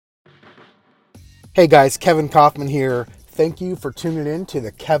Hey guys, Kevin Kaufman here. Thank you for tuning in to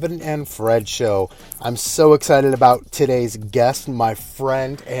the Kevin and Fred Show. I'm so excited about today's guest, my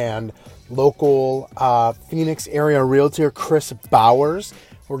friend and local Phoenix area realtor, Chris Bowers.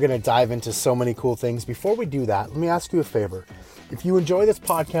 We're going to dive into so many cool things. Before we do that, let me ask you a favor. If you enjoy this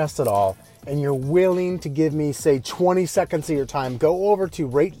podcast at all and you're willing to give me, say, 20 seconds of your time, go over to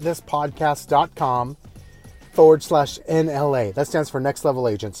ratethispodcast.com/NLA. That stands for Next Level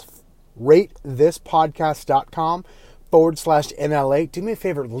Agents. ratethispodcast.com/NLA. Do me a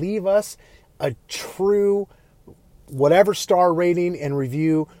favor, leave us a true whatever star rating and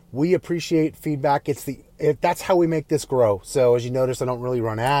review. We appreciate feedback. That's how we make this grow. So as you notice, I don't really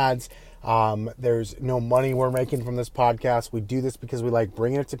run ads. There's no money we're making from this podcast. We do this because we like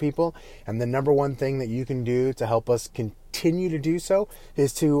bringing it to people. And the number one thing that you can do to help us continue to do so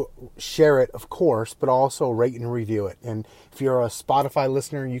is to share it, of course, but also rate and review it. And if you're a Spotify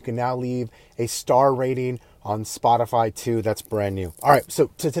listener, you can now leave a star rating on Spotify too. That's brand new. All right. So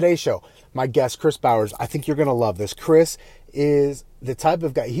to today's show, my guest, Chris Bowers, I think you're going to love this. Chris is the type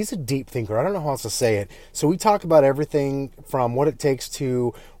of guy, he's a deep thinker. I don't know how else to say it. So we talk about everything from what it takes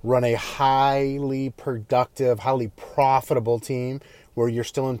to run a highly productive, highly profitable team where you're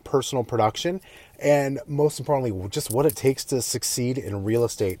still in personal production, and most importantly, just what it takes to succeed in real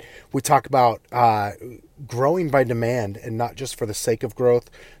estate. We talk about growing by demand and not just for the sake of growth.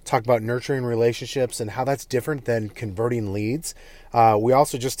 Talk about nurturing relationships and how that's different than converting leads. We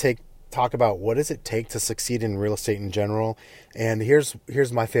also just talk about what does it take to succeed in real estate in general. And here's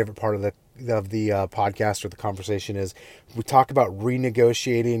my favorite part of the podcast or the conversation is we talk about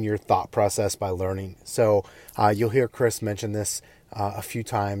renegotiating your thought process by learning. So you'll hear Chris mention this a few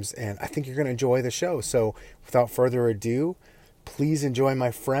times, and I think you're going to enjoy the show. So without further ado, please enjoy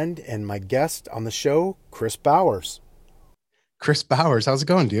my friend and my guest on the show, Chris Bowers. Chris Bowers, how's it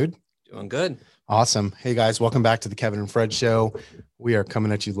going, dude? Doing good. Awesome. Hey guys, welcome back to the Kevin and Fred Show. We are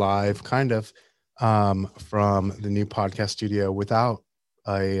coming at you live, kind of, from the new podcast studio without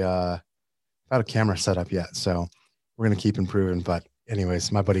a camera set up yet. So we're going to keep improving. But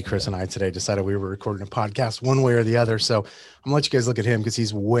anyways, my buddy Chris and I today decided we were recording a podcast one way or the other. So I'm gonna let you guys look at him because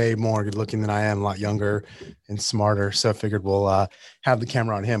he's way more good looking than I am, a lot younger and smarter. So I figured we'll have the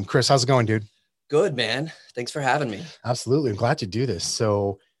camera on him. Chris, how's it going, dude? Good, man. Thanks for having me. Absolutely. I'm glad to do this.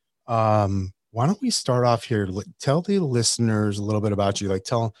 So why don't we start off here? Tell the listeners a little bit about you.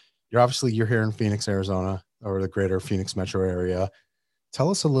 You're here in Phoenix, Arizona, or the greater Phoenix metro area. Tell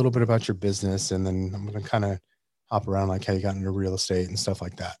us a little bit about your business, and then I'm going to kind of hop around like how you got into real estate and stuff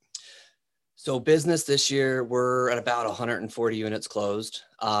like that. So business this year, we're at about 140 units closed.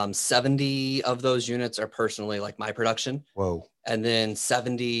 70 of those units are personally like my production. Whoa. And then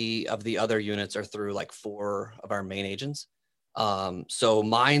 70 of the other units are through like 4 of our main agents. So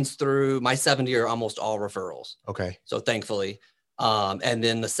mine's through my 70 are almost all referrals. Okay. So thankfully, and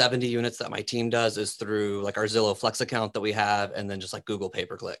then the 70 units that my team does is through like our Zillow Flex account that we have, and then just like Google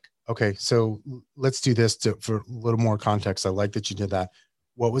pay-per-click. Okay. So let's do this for a little more context. I like that you did that.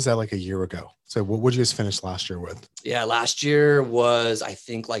 What was that like a year ago? So what would you guys finish last year with? Yeah. Last year was, I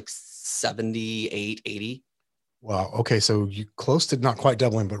think, like 78, 80. Wow. Okay. So you close to not quite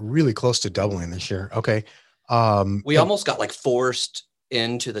doubling, but really close to doubling this year. Okay. We almost got like forced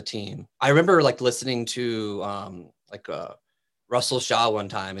into the team. I remember like listening to Russell Shaw one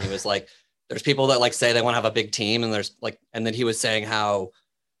time, and he was like, there's people that like say they want to have a big team, and and then he was saying how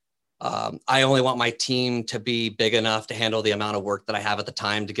I only want my team to be big enough to handle the amount of work that I have at the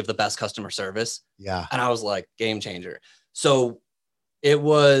time to give the best customer service. Yeah. And I was like, game changer. So it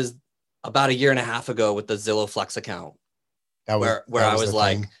was about a year and a half ago with the Zillow Flex account where I was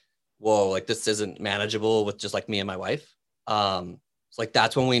like, whoa, like this isn't manageable with just like me and my wife. It's like,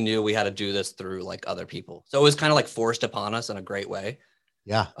 that's when we knew we had to do this through like other people. So it was kind of like forced upon us in a great way.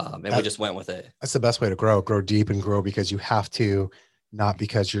 Yeah. And we just went with it. That's the best way to grow deep and grow because you have to, not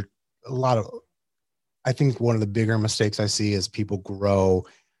because I think one of the bigger mistakes I see is people grow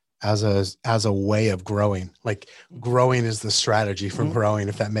as a way of growing. Like growing is the strategy for growing,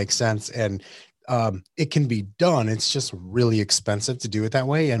 if that makes sense. And it can be done. It's just really expensive to do it that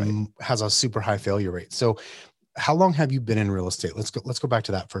way and has a super high failure rate. So how long have you been in real estate? Let's go back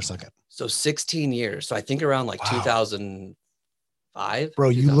to that for a second. So 16 years. So I think around like 2005. Bro,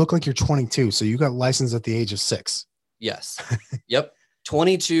 you look like you're 22. So you got licensed at the age of 6. Yes. Yep.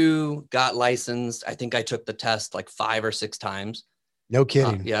 22, got licensed. I think I took the test like 5 or 6 times. No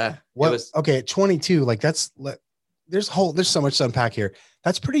kidding. Yeah. Okay. At 22, like there's so much to unpack here.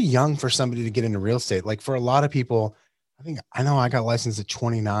 That's pretty young for somebody to get into real estate. Like for a lot of people, I know I got licensed at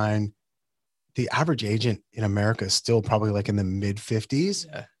 29. the average agent in America is still probably like in the mid 50s.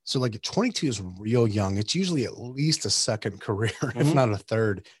 Yeah. So like 22 is real young. It's usually at least a second career, if Mhm. not a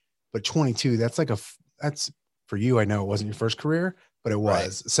third. But 22, that's like that's for you. I know it wasn't your first career, but it Right.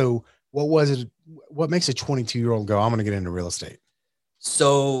 was. So what was it? What makes a 22-year-old go, I'm going to get into real estate?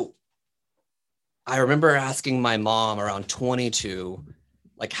 So I remember asking my mom around 22,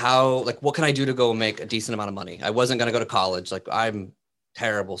 like what can I do to go make a decent amount of money? I wasn't going to go to college. Like I'm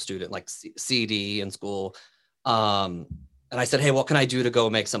terrible student, like CD in school. Um, and I said, hey, what can I do to go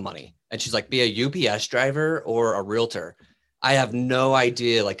make some money? And she's like, be a UPS driver or a realtor. I have no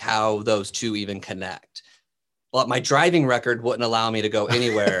idea like how those two even connect. But my driving record wouldn't allow me to go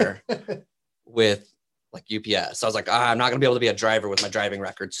anywhere with like UPS. So I was like, I'm not going to be able to be a driver with my driving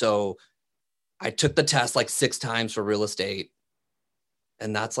record. So I took the test like 6 times for real estate.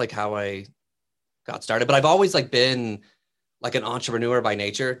 And that's like how I got started. But I've always like been like an entrepreneur by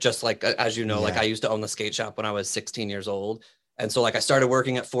nature, just like, as you know, like I used to own the skate shop when I was 16 years old. And so like I started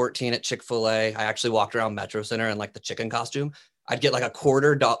working at 14 at Chick-fil-A. I actually walked around Metro Center in like the chicken costume. I'd get a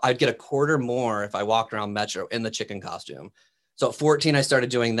quarter more if I walked around Metro in the chicken costume. So at 14, I started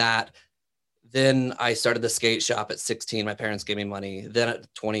doing that. Then I started the skate shop at 16. My parents gave me money. Then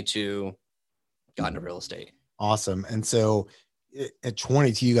at 22, got into real estate. Awesome. And so at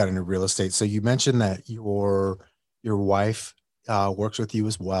 22, you got into real estate. So you mentioned that your wife works with you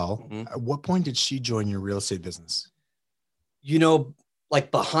as well. Mm-hmm. At what point did she join your real estate business? You know,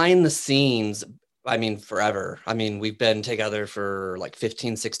 like behind the scenes, I mean, forever. I mean, we've been together for like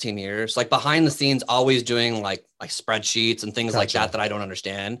 15, 16 years, like behind the scenes, always doing like spreadsheets and things like that I don't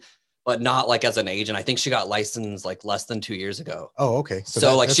understand, but not like as an agent. I think she got licensed like less than 2 years ago. Oh, okay.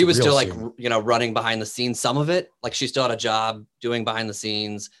 So like she was still like, you know, running behind the scenes, some of it, like she still had a job doing behind the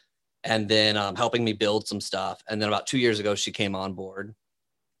scenes and then helping me build some stuff. And then about 2 years ago, she came on board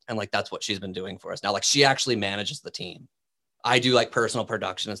and like, that's what she's been doing for us now. Like she actually manages the team. I do like personal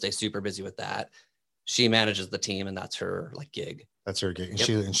production and stay super busy with that. She manages the team and that's her like gig. That's her gig. And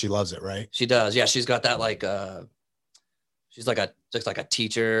Yep. she loves it, right? She does. Yeah. She's got that like, she's just like a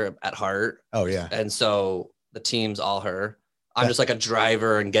teacher at heart. Oh yeah. And so the team's all her. I'm just like a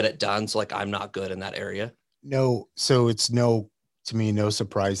driver and get it done. So like, I'm not good in that area. No. So it's to me, no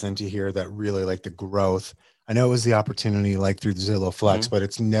surprise then to hear that really like the growth. I know it was the opportunity like through the Zillow Flex, but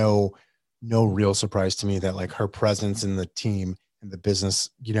it's no real surprise to me that like her presence in the team and the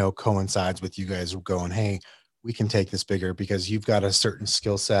business, you know, coincides with you guys going, hey, we can take this bigger because you've got a certain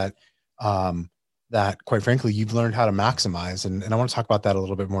skill set that quite frankly, you've learned how to maximize. And I want to talk about that a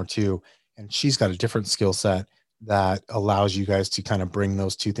little bit more too. And she's got a different skill set that allows you guys to kind of bring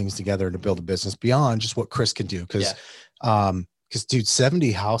those two things together to build a business beyond just what Chris can do. Because dude,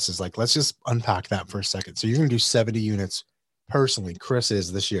 70 houses, like, let's just unpack that for a second. So you're going to do 70 units personally. Chris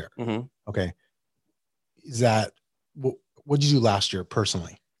is this year. Mm-hmm. Okay. Is that, what did you do last year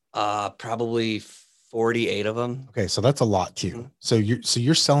personally? Probably 48 of them. Okay. So that's a lot too. Mm-hmm. So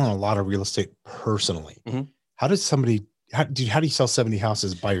you're selling a lot of real estate personally. Mm-hmm. How do you sell 70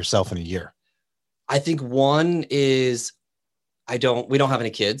 houses by yourself in a year? I think one is we don't have any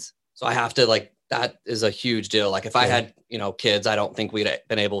kids. So I have to like, that is a huge deal. Like if I had, you know, kids, I don't think we'd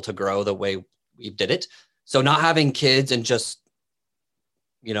been able to grow the way we did it. So not having kids and just,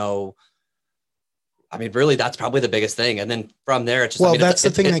 you know, I mean, really, that's probably the biggest thing. And then from there, it's just, well, that's the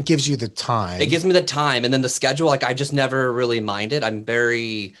thing that gives you the time. It gives me the time. And then the schedule, like I just never really minded. I'm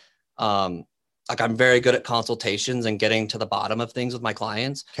very, I'm very good at consultations and getting to the bottom of things with my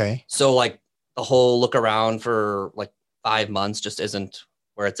clients. Okay. So like the whole look around for like 5 months just isn't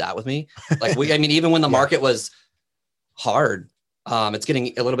where it's at with me. Like I mean, even when the market was hard, it's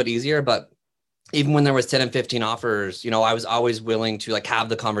getting a little bit easier, but even when there was 10 and 15 offers, you know, I was always willing to like have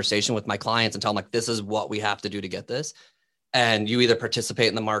the conversation with my clients and tell them like, this is what we have to do to get this. And you either participate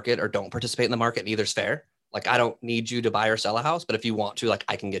in the market or don't participate in the market. And either's fair. Like, I don't need you to buy or sell a house, but if you want to, like,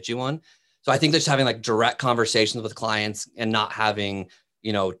 I can get you one. So I think just having like direct conversations with clients and not having,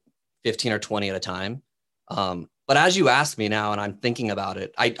 you know, 15 or 20 at a time. But as you ask me now, and I'm thinking about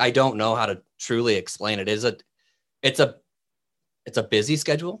it, I don't know how to truly explain it. It's a busy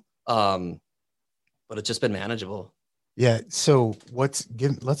schedule. But it's just been manageable. Yeah. So let's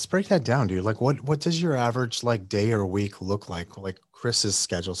break that down, dude. Like what does your average like day or week look like Chris's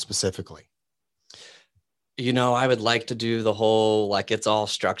schedule specifically? You know, I would like to do the whole, like it's all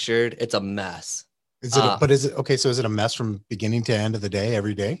structured. It's a mess. Is it okay? So is it a mess from beginning to end of the day,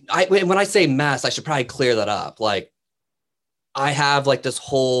 every day? When I say mess, I should probably clear that up. Like I have like this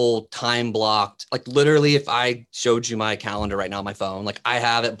whole time blocked, like literally if I showed you my calendar right now on my phone, like I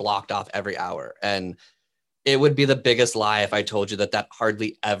have it blocked off every hour. And it would be the biggest lie if I told you that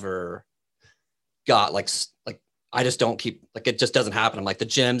hardly ever got like I just don't keep, like, it just doesn't happen. I'm like, the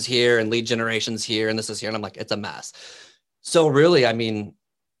gym's here and lead generation's here and this is here. And I'm like, it's a mess. So really, I mean,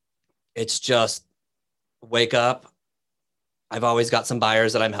 it's just wake up. I've always got some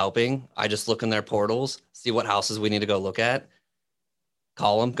buyers that I'm helping. I just look in their portals, see what houses we need to go look at,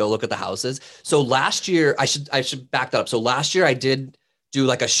 call them, go look at the houses. So last year, I should back that up. So last year I did do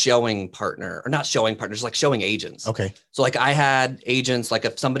like a showing partner, or not showing partners, like showing agents. Okay. So like I had agents, like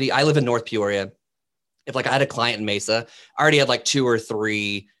if somebody, I live in North Peoria. If like I had a client in Mesa, I already had like 2 or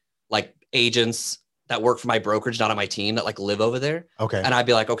 3 like agents that work for my brokerage, not on my team, that like live over there. Okay. And I'd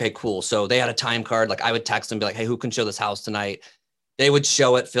be like, okay, cool. So they had a time card. Like I would text them, be like, hey, who can show this house tonight? They would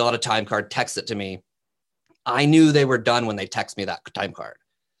show it, fill out a time card, text it to me. I knew they were done when they text me that time card.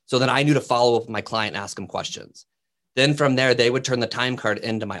 So then I knew to follow up with my client and ask them questions. Then from there, they would turn the time card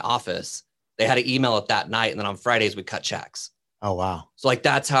into my office. They had to email it that night. And then on Fridays, we cut checks. Oh, wow. So like,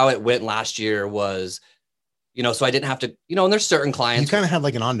 that's how it went last year was, you know, so I didn't have to, you know, and there's certain clients. You kind of had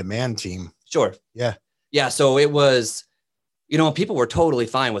like an on-demand team. Sure. Yeah. Yeah. So it was, you know, people were totally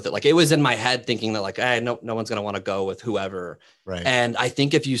fine with it. Like it was in my head thinking that like, no one's going to want to go with whoever. Right. And I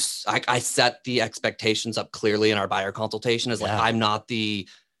think if you, I set the expectations up clearly in our buyer consultation is like, I'm not the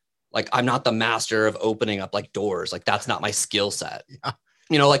master of opening up like doors. Like that's not my skill set. Yeah.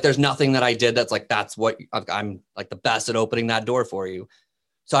 You know, like there's nothing that I did that's like, that's what I'm like the best at opening that door for you.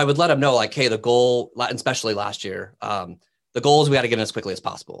 So I would let them know like, hey, the goal, especially last year, the goal is we got to get in as quickly as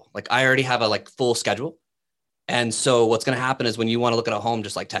possible. Like I already have a like full schedule. And so what's going to happen is when you want to look at a home,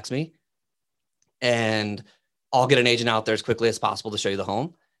 just like text me and I'll get an agent out there as quickly as possible to show you the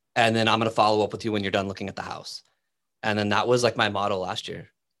home. And then I'm going to follow up with you when you're done looking at the house. And then that was like my motto last year.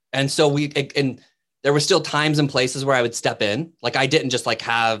 And so and there were still times and places where I would step in. Like I didn't just like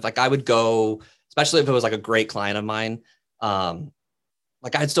have, like I would go, especially if it was like a great client of mine.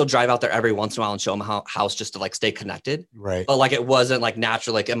 Like I'd still drive out there every once in a while and show them a house just to like stay connected. Right. But like, it wasn't like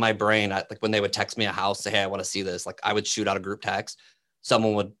natural, like in my brain, like when they would text me a house, say, hey, I want to see this. Like I would shoot out a group text.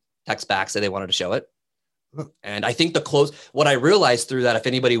 Someone would text back, say they wanted to show it. And I think what I realized through that, if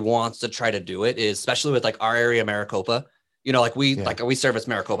anybody wants to try to do it is, especially with like our area, Maricopa, you know, like we service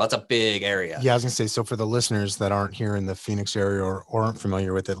Maricopa. That's a big area. Yeah. I was gonna say, so for the listeners that aren't here in the Phoenix area or aren't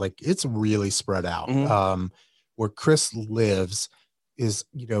familiar with it, like it's really spread out. Mm-hmm. Where Chris lives is,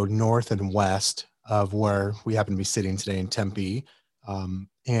 you know, north and west of where we happen to be sitting today in Tempe.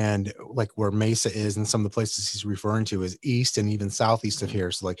 And like where Mesa is and some of the places he's referring to is east and even southeast of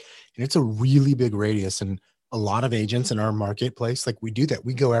here. So like, and it's a really big radius, and a lot of agents in our marketplace, like we do that.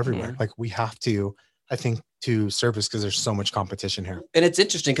 We go everywhere. Mm-hmm. Like we have to, I think, to service because there's so much competition here. And it's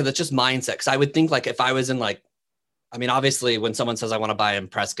interesting because it's just mindset. Cause I would think like if I was in like, I mean, obviously when someone says I want to buy in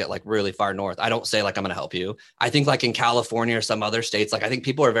Prescott, like really far north, I don't say like, I'm going to help you. I think like in California or some other states, like I think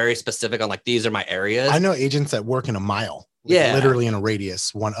people are very specific on like, these are my areas. I know agents that work in a mile, like literally in a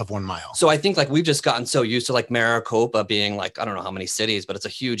radius of 1 mile. So I think like we've just gotten so used to like Maricopa being like, I don't know how many cities, but it's a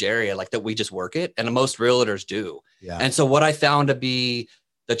huge area like that we just work it. And most realtors do. Yeah. And so what I found to be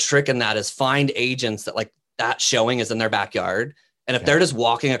the trick in that is find agents that like that showing is in their backyard. And if they're just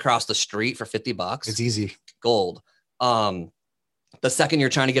walking across the street for $50, it's easy. Gold. The second you're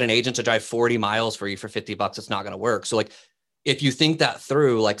trying to get an agent to drive 40 miles for you for $50, it's not going to work. So like, if you think that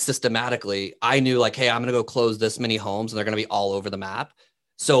through, like systematically, I knew like, hey, I'm going to go close this many homes and they're going to be all over the map.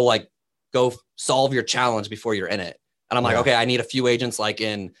 So like go solve your challenge before you're in it. And I'm like, okay, I need a few agents like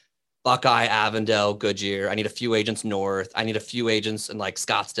in Buckeye, Avondale, Goodyear. I need a few agents north. I need a few agents in like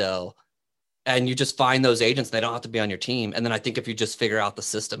Scottsdale. And you just find those agents. They don't have to be on your team. And then I think if you just figure out the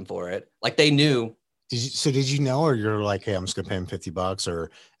system for it, like they knew. Did you know, or you're like, hey, I'm just gonna pay him $50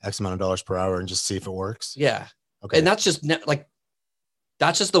 or X amount of dollars per hour and just see if it works? Yeah. Okay. And that's just like,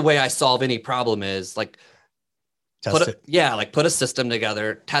 that's just the way I solve any problem is like, put a system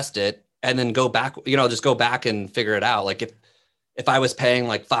together, test it, and then go back, you know, just go back and figure it out. Like if I was paying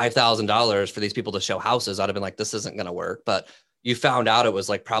like $5,000 for these people to show houses, I'd have been like, this isn't going to work. But you found out it was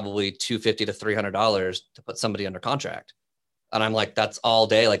like probably $250 to $300 to put somebody under contract. And I'm like, that's all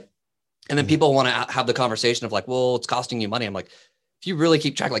day. Like, and then people want to have the conversation of like, well, it's costing you money. I'm like, if you really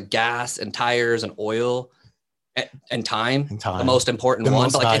keep track, like gas and tires and oil and time, the most important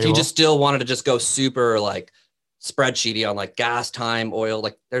one. But like, if you just still wanted to just go super like spreadsheety on like gas, time, oil,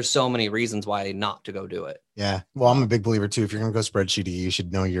 like there's so many reasons why not to go do it. Yeah. Well, I'm a big believer too. If you're going to go spreadsheety, you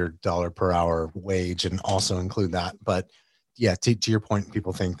should know your dollar per hour wage and also include that. But yeah, to your point,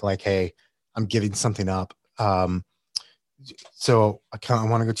 people think like, hey, I'm giving something up. So I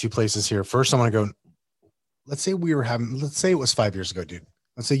want to go 2 places here. First, I want to go, let's say it was 5 years ago, dude.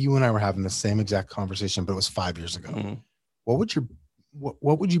 Let's say you and I were having the same exact conversation, but it was 5 years ago. Mm-hmm. What would your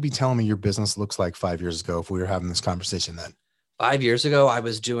what would you be telling me your business looks like 5 years ago if we were having this conversation then? 5 years ago, I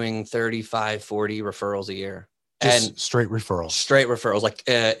was doing 35, 40 referrals a year. Just and straight referrals. Straight referrals. Like,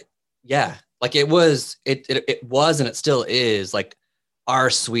 yeah, like it was, and it still is like our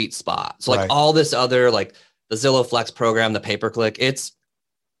sweet spot. So like all this other, like the Zillow Flex program, the pay-per-click, it's,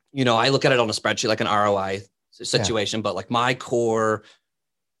 I look at it on a spreadsheet, like an ROI situation, but like my core,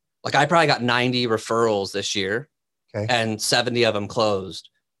 like I probably got 90 referrals this year and 70 of them closed.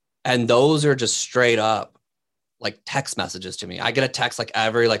 And those are just straight up like text messages to me. I get a text like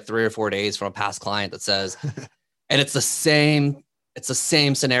every like 3 or 4 days from a past client that says, and it's the same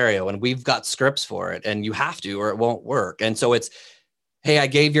scenario. And we've got scripts for it and you have to, or it won't work. And so it's, hey, I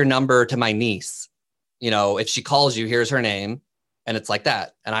gave your number to my niece. If she calls you, here's her name. And it's like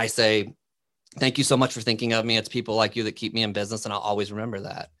that. And I say, thank you so much for thinking of me. It's people like you that keep me in business. And I'll always remember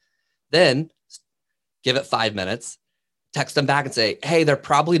that. Then give it 5 minutes, text them back and say, hey, they're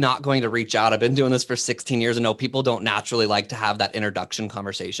probably not going to reach out. I've been doing this for 16 years and no, people don't naturally like to have that introduction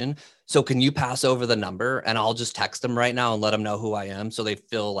conversation. So can you pass over the number and I'll just text them right now and let them know who I am so they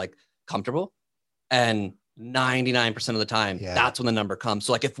feel like comfortable. And 99% of the time, that's when the number comes.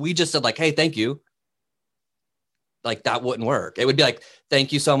 So like if we just said like, hey, thank you, like that wouldn't work. It would be like,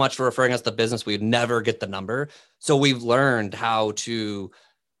 thank you so much for referring us to business. We'd never get the number. So we've learned how to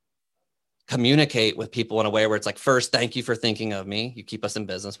communicate with people in a way where it's like, first, thank you for thinking of me. You keep us in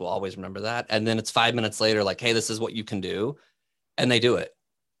business. We'll always remember that. And then it's 5 minutes later, like, hey, this is what you can do. And they do it.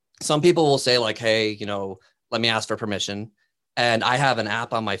 Some people will say like, hey, let me ask for permission. And I have an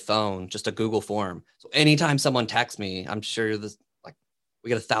app on my phone, just a Google form. So anytime someone texts me, I'm sure we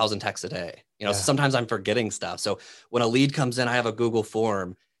get 1,000 texts a day. Sometimes I'm forgetting stuff. So when a lead comes in, I have a Google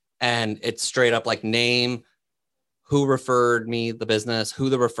form and it's straight up like name, who referred me the business, who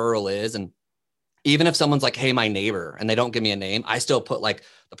the referral is. And even if someone's like, hey, my neighbor, and they don't give me a name, I still put like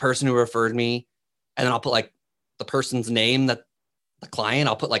the person who referred me. And then I'll put like the person's name, that the client,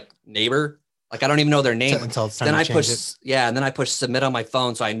 I'll put like neighbor. Like, I don't even know their name. Until it's time then to I change push, it. and then I push submit on my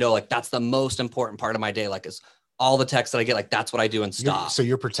phone. So I know like that's the most important part of my day. Like is all the texts that I get, like that's what I do and stop. So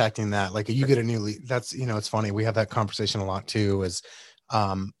you're protecting that. Like you get a new lead. That's, it's funny. We have that conversation a lot too,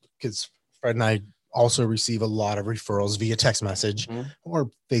 because Fred and I also receive a lot of referrals via text message or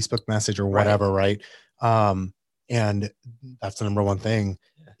Facebook message or whatever. Right. And that's the number one thing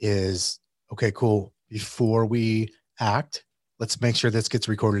is, okay, cool. Before we act, let's make sure this gets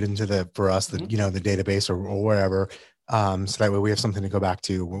recorded into for us, the database or wherever. So that way we have something to go back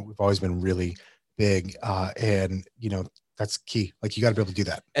to. We've always been really big. And that's key. Like you got to be able to do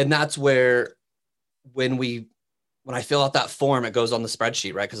that. And that's where, when I fill out that form, it goes on the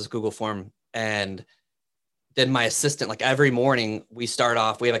spreadsheet, right? Cause it's Google form. And then my assistant, like every morning we start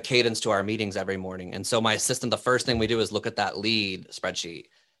off, we have a cadence to our meetings every morning. And so my assistant, the first thing we do is look at that lead spreadsheet.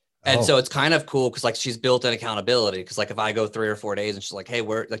 And so it's kind of cool because like she's built in accountability. Because like if I go 3 or 4 days and she's like, hey,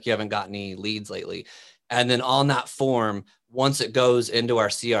 you haven't got any leads lately. And then on that form, once it goes into our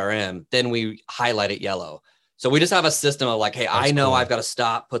CRM, then we highlight it yellow. So we just have a system of like, hey, I know cool. I've got to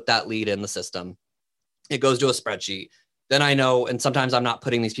stop, put that lead in the system. It goes to a spreadsheet. Then I know, and sometimes I'm not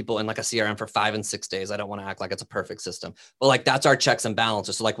putting these people in like a CRM for 5 and 6 days. I don't want to act like it's a perfect system, but like that's our checks and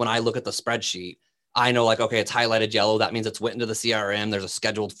balances. So like when I look at the spreadsheet, I know like, okay, it's highlighted yellow. That means it's went into the CRM. There's a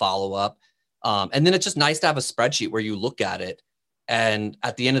scheduled follow-up. And then it's just nice to have a spreadsheet where you look at it. And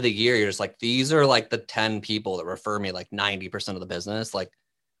at the end of the year, you're just like, these are like the 10 people that refer me like 90% of the business. Like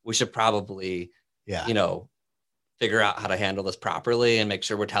we should probably, figure out how to handle this properly and make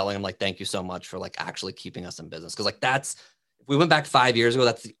sure we're telling them like, thank you so much for like actually keeping us in business. Cause like if we went back 5 years ago,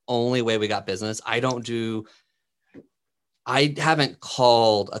 that's the only way we got business. I haven't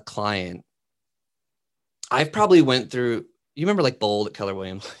called a client. I've probably went through, you remember like Bold at Keller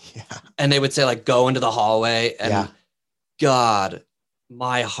Williams? Yeah. And they would say like, go into the hallway and God,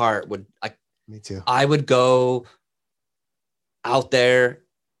 my heart would, me too. I would go out there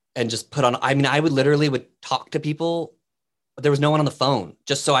and just I would literally talk to people, but there was no one on the phone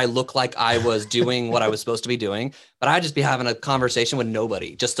just so I look like I was doing what I was supposed to be doing, but I'd just be having a conversation with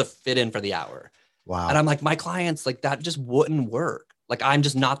nobody just to fit in for the hour. Wow. And I'm like, my clients, like that just wouldn't work. Like, I'm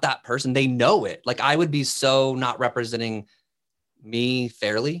just not that person. They know it. Like I would be so not representing me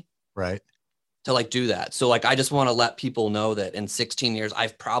fairly. Right. To like do that. So like, I just want to let people know that in 16 years,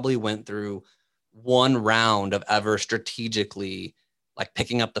 I've probably went through one round of ever strategically like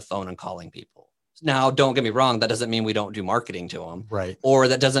picking up the phone and calling people. Now, don't get me wrong. That doesn't mean we don't do marketing to them. Right. Or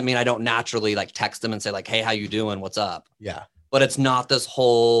that doesn't mean I don't naturally like text them and say like, hey, how you doing? What's up? Yeah. But it's not this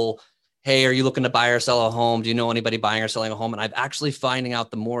whole, hey, are you looking to buy or sell a home? Do you know anybody buying or selling a home? And I'm actually finding out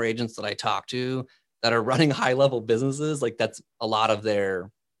the more agents that I talk to, that are running high level businesses, like that's a lot of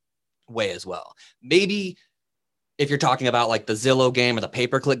their way as well. Maybe if you're talking about like the Zillow game or the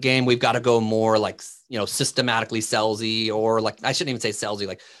pay-per-click game, we've got to go more like, systematically salesy, or like, I shouldn't even say salesy,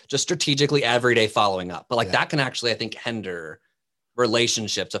 like just strategically everyday following up. But like that can actually, I think, hinder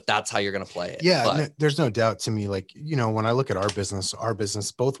relationships if that's how you're going to play it. Yeah. But There's no doubt to me, like, when I look at our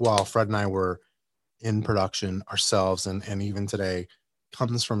business, both while Fred and I were in production ourselves and even today,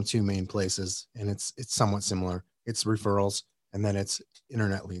 comes from two main places, and it's somewhat similar. It's referrals, and then it's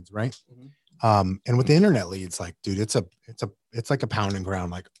internet leads, right? And with the internet leads, like, dude, it's like a pounding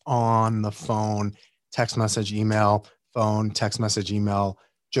ground, like on the phone, text message, email, phone, text message, email,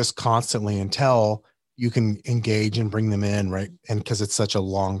 just constantly until you can engage and bring them in, right? And because it's such a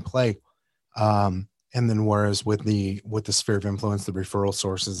long play. And then whereas with the sphere of influence, the referral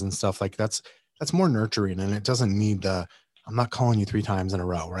sources and stuff, like that's more nurturing, and it doesn't need I'm not calling you 3 times in a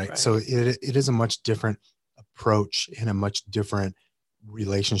row, right? So it is a much different approach and a much different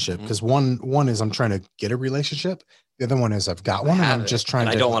relationship, because one is I'm trying to get a relationship. The other one is I've got one and I'm just trying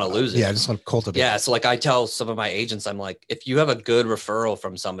to, I don't want to lose it. Yeah. I just want to cultivate. Yeah. So like I tell some of my agents, I'm like, if you have a good referral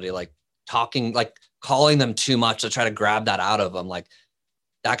from somebody, like calling them too much to try to grab that out of them, like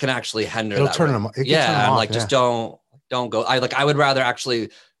that can actually hinder that. Turn them. Just don't go. I would rather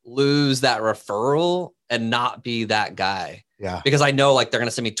actually lose that referral and not be that guy. Yeah. Because I know like they're going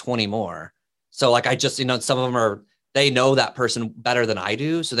to send me 20 more. So like, I just, some of them they know that person better than I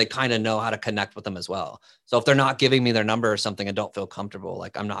do. So they kind of know how to connect with them as well. So if they're not giving me their number or something and don't feel comfortable,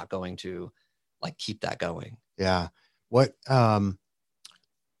 like I'm not going to like keep that going. Yeah. What, I want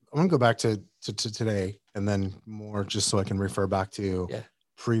to go back to today, and then more just so I can refer back to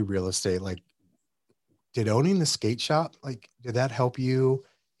pre-real estate. Like, did owning the skate shop, like, did that help you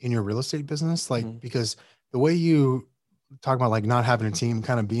in your real estate business? Like, because the way you talk about like not having a team,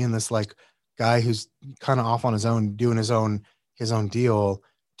 kind of being this like guy who's kind of off on his own, doing his own deal,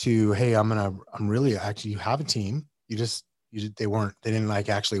 to, hey, I'm really actually, you have a team. They didn't like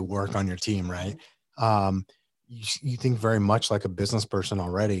actually work on your team. Right. You think very much like a business person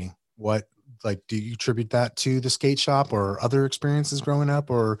already. What, like, do you attribute that to the skate shop or other experiences growing up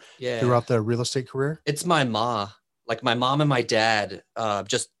or throughout the real estate career? It's my mom. Like my mom and my dad,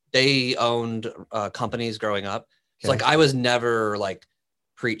 they owned companies growing up. So like I was never like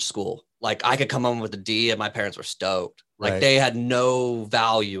preach school. Like I could come home with a D and my parents were stoked. Like they had no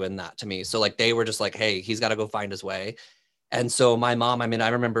value in that to me. So like they were just like, hey, he's got to go find his way. And so my mom, I mean, I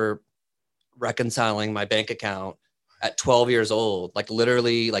remember reconciling my bank account at 12 years old, like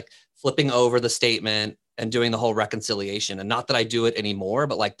literally like flipping over the statement and doing the whole reconciliation. And not that I do it anymore,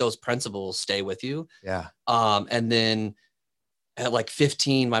 but like those principles stay with you. Yeah. And then at like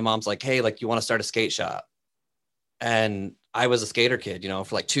 15, my mom's like, hey, like you want to start a skate shop? And I was a skater kid,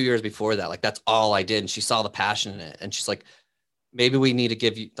 for like 2 years before that. Like that's all I did. And she saw the passion in it. And she's like, maybe we need to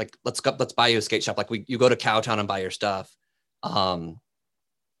give you like, let's buy you a skate shop. Like you go to Cowtown and buy your stuff.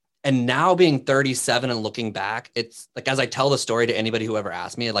 And now being 37 and looking back, it's like, as I tell the story to anybody who ever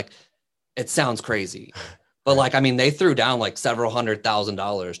asked me, like, it sounds crazy, but like, I mean, they threw down like several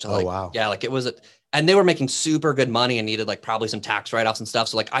 $100,000 to like, wow. Yeah, like it was, and they were making super good money and needed like probably some tax write-offs and stuff.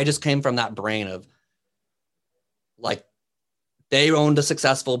 So like, I just came from that brain of like, they owned a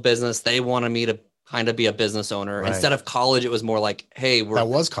successful business. They wanted me to kind of be a business owner. Instead of college. It was more like, hey, that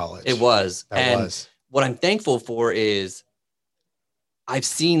was college. It was. What I'm thankful for is I've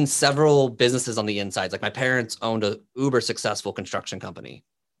seen several businesses on the insides. Like my parents owned a uber successful construction company.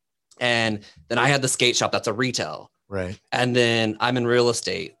 And then I had the skate shop. That's a retail. Right. And then I'm in real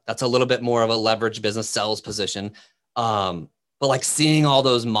estate. That's a little bit more of a leverage business sales position. But like seeing all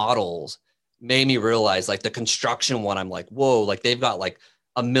those models made me realize like the construction one, I'm like, whoa, like they've got like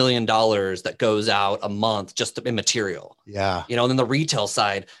 $1 million that goes out a month just in material. Yeah. And then the retail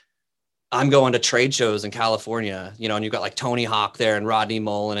side, I'm going to trade shows in California, and you've got like Tony Hawk there and Rodney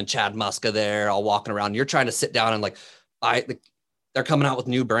Mullen and Chad Muska there, all walking around. You're trying to sit down and like buy. They're coming out with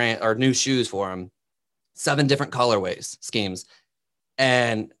new brand or new shoes for them, 7 different colorways schemes,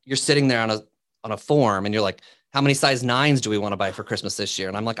 and you're sitting there on a form, and you're like, how many size 9s do we want to buy for Christmas this year?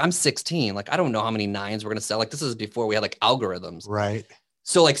 And I'm like, I'm 16. Like I don't know how many 9s we're gonna sell. Like this is before we had like algorithms, right?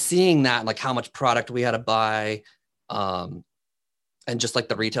 So like seeing that, like how much product we had to buy, and just like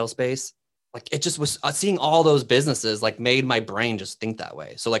the retail space. Like it just was seeing all those businesses like made my brain just think that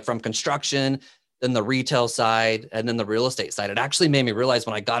way. So like from construction, then the retail side, and then the real estate side, it actually made me realize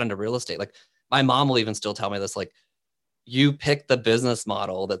when I got into real estate, like my mom will even still tell me this, like you pick the business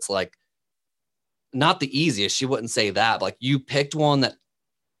model that's like not the easiest. She wouldn't say that, but like you picked one that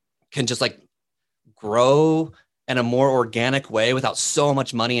can just like grow in a more organic way without so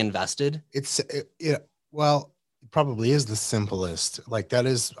much money invested? Well, it probably is the simplest. Like that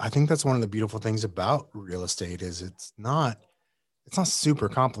is, I think that's one of the beautiful things about real estate is it's not super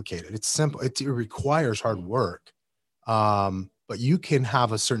complicated. It's simple. It requires hard work. But you can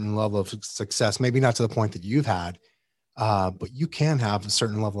have a certain level of success, maybe not to the point that you've had, but you can have a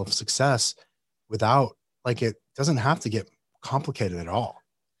certain level of success without, like, it doesn't have to get complicated at all.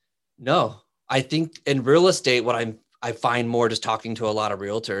 No, I think in real estate, I find more just talking to a lot of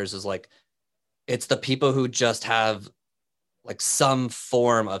realtors is like, it's the people who just have like some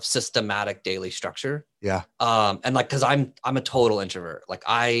form of systematic daily structure. Yeah. And like, cause I'm a total introvert. Like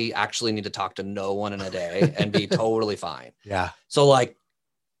I actually need to talk to no one in a day and be totally fine. Yeah. So like,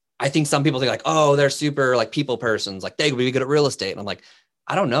 I think some people think like, oh, they're super like people persons, like they would be good at real estate. And I'm like,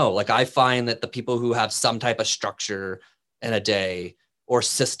 I don't know. Like I find that the people who have some type of structure in a day or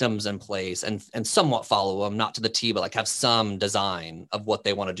systems in place and somewhat follow them, not to the T, but like have some design of what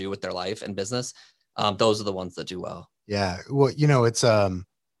they want to do with their life and business. Those are the ones that do well. Yeah. Well, it's,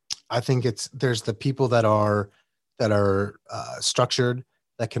 I think there's the people that are structured,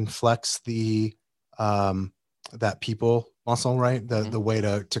 that can flex the, that people muscle, right? The way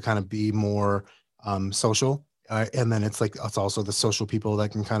to kind of be more, social. And then it's also the social people that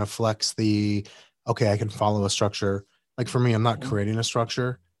can kind of flex okay, I can follow a structure. Like for me, I'm not creating a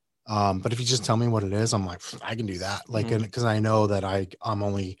structure. But if you just tell me what it is, I'm like, I can do that. Like, cause I know that I'm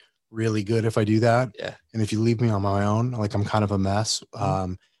only really good if I do that. Yeah. And if you leave me on my own, like I'm kind of a mess.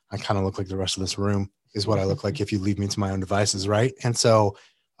 I kind of look like the rest of this room is what I look like if you leave me to my own devices. Right. And so,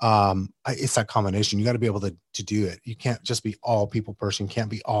 it's that combination. You got to be able to do it. You can't just be all people person, can't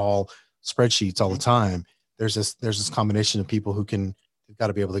be all spreadsheets all the time. There's this combination of people who you've got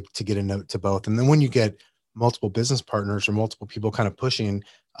to be able to get into both. And then when you get multiple business partners or multiple people kind of pushing,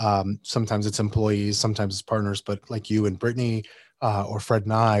 sometimes it's employees, sometimes it's partners, but like you and Brittany, or Fred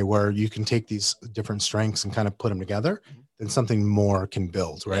and I, where you can take these different strengths and kind of put them together, then something more can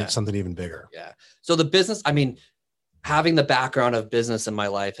build, right? Yeah. Something even bigger. Yeah. So the business, I mean, having the background of business in my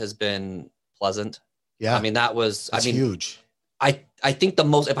life has been pleasant. Yeah. I mean, that's huge. I think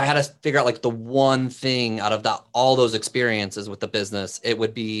if I had to figure out like the one thing out of all those experiences with the business, it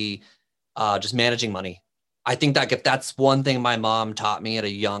would be just managing money. I think that if that's one thing my mom taught me at a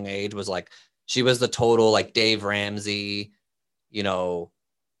young age was like, she was the total like Dave Ramsey,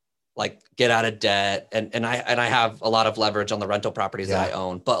 like get out of debt. And I have a lot of leverage on the rental properties that I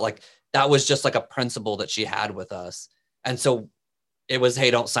own, but like, that was just like a principle that she had with us. And so it was, hey,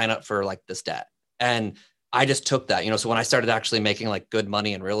 don't sign up for like this debt. And I just took that, so when I started actually making like good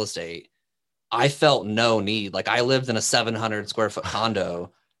money in real estate, I felt no need. Like I lived in a 700 square foot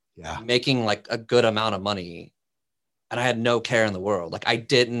condo, making like a good amount of money. And I had no care in the world. Like I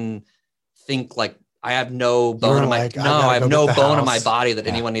didn't think like I have no bone in my, I have no bone in my body that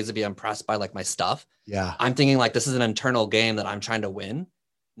anyone needs to be impressed by like my stuff. Yeah. I'm thinking like, this is an internal game that I'm trying to win.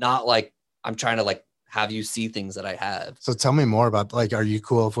 Not like I'm trying to like have you see things that I have. So tell me more about like, are you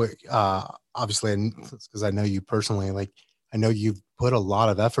cool if we, obviously, because I know you personally, like, I know you've put a lot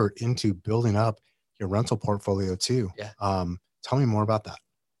of effort into building up your rental portfolio too. Yeah. Tell me more about that.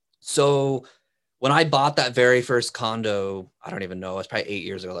 So when I bought that very first condo, I don't even know, it was probably 8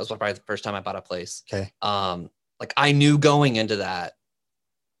 years ago. That was probably the first time I bought a place. Okay. Like I knew going into that,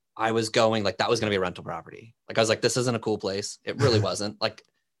 I was going like, that was going to be a rental property. Like I was like, this isn't a cool place. It really wasn't. Like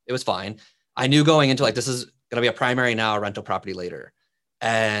it was fine. I knew going into like, this is going to be a primary now, a rental property later.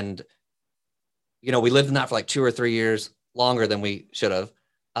 And, we lived in that for like 2 or 3 years longer than we should have.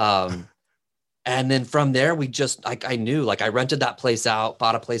 And then from there, we just, like, I knew, like I rented that place out,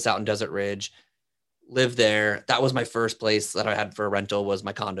 bought a place out in Desert Ridge, lived there. That was my first place that I had for a rental was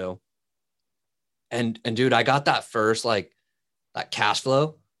my condo. And dude, I got that first, like that cash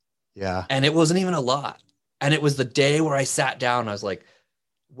flow. Yeah. And it wasn't even a lot. And it was the day where I sat down, I was like,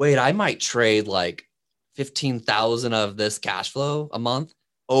 wait, I might trade like 15,000 of this cash flow a month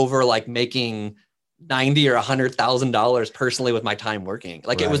over like making $90,000 or $100,000 personally with my time working.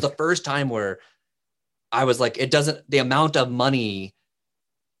 Like It was the first time where I was like, the amount of money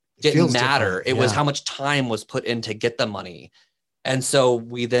didn't matter. It was how much time was put in to get the money. And so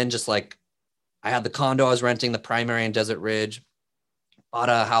we then just like, I had the condo I was renting, the primary in Desert Ridge, bought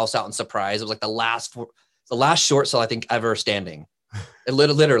a house out in Surprise. It was like the last short sale I think ever standing. It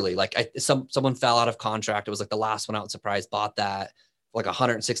literally like someone fell out of contract. It was like the last one out in Surprise, bought that for like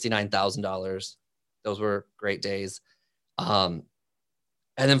 $169,000. Those were great days. And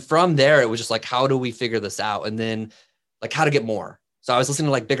then from there, it was just like, how do we figure this out? And then like how to get more. So I was listening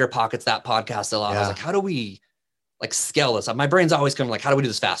to like Bigger Pockets, that podcast a lot. I was like, how do we like scale this up? My brain's always coming like, how do we do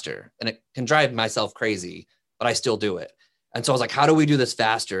this faster? And it can drive myself crazy, but I still do it. And so I was like, how do we do this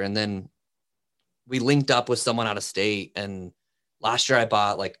faster? And then we linked up with someone out of state. And last year I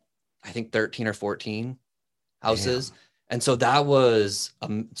bought like, I think 13 or 14 houses. Damn. And so that was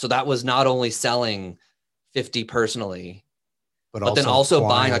not only selling 50 personally, but then also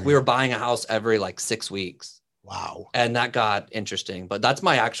buying, like we were buying a house every like 6 weeks. Wow. And that got interesting, but that's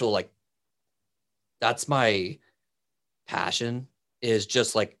my actual, like, that's my passion, is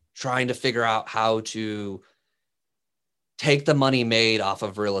just like trying to figure out how to take the money made off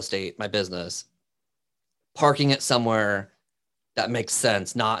of real estate, my business, parking it somewhere that makes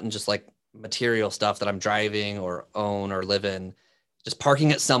sense, not in just like material stuff that I'm driving or own or live in, just parking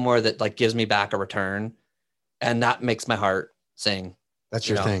it somewhere that like gives me back a return. And that makes my heart sing. That's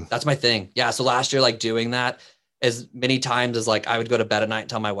your thing. That's my thing. Yeah. So last year, like doing that as many times as like I would go to bed at night and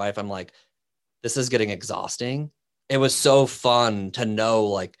tell my wife, I'm like, this is getting exhausting. It was so fun to know,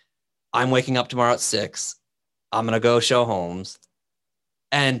 like, I'm waking up tomorrow at 6. I'm going to go show homes,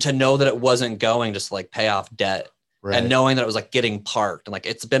 and to know that it wasn't going just like pay off debt, right. And knowing that it was like getting parked, and like,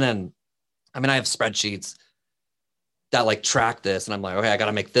 it's been I have spreadsheets that like track this, and I'm like, okay, I got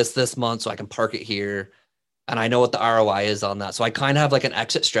to make this month so I can park it here. And I know what the ROI is on that. So I kind of have like an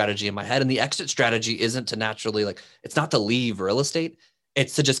exit strategy in my head. And the exit strategy isn't to naturally, like, it's not to leave real estate.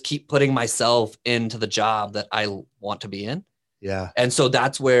 It's to just keep putting myself into the job that I want to be in. Yeah. And so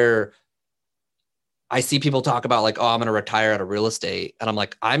that's where I see people talk about like, oh, I'm going to retire out of real estate. And I'm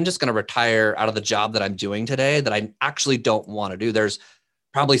like, I'm just going to retire out of the job that I'm doing today that I actually don't want to do. There's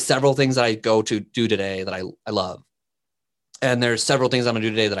probably several things that I go to do today that I love. And there's several things I'm going to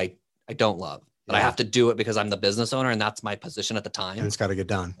do today that I don't love. But I have to do it because I'm the business owner and that's my position at the time. And it's got to get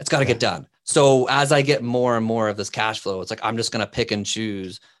done. It's got to get done. So as I get more and more of this cash flow, it's like, I'm just going to pick and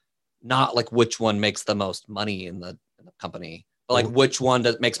choose, not like which one makes the most money in the company, but like which one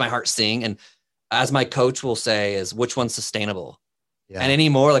makes my heart sing. And as my coach will say, is which one's sustainable. Yeah. And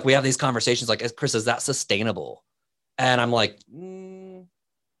anymore, like we have these conversations like, Chris, is that sustainable? And I'm like, yeah,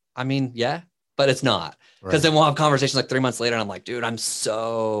 but it's not. Because then we'll have conversations like 3 months later and I'm like, dude, I'm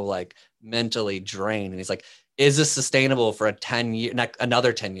so like mentally drained. And he's like, is this sustainable for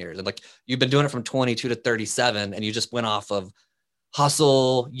another 10 years? And like, you've been doing it from 22 to 37 and you just went off of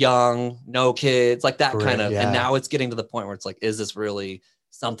hustle, young, no kids, like that kind of, and now it's getting to the point where it's like, is this really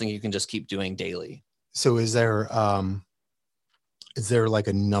something you can just keep doing daily? So is there like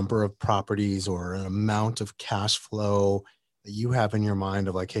a number of properties or an amount of cash flow that you have in your mind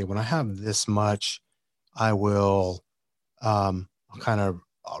of like, hey, when I have this much, I will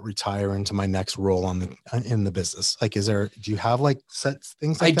I'll retire into my next role in the business? Like, do you have like set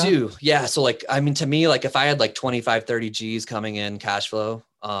things like that? I do. Yeah. So like, to me, like if I had like 25, 30 G's coming in cash flow,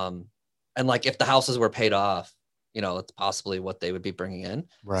 and like if the houses were paid off, it's possibly what they would be bringing in.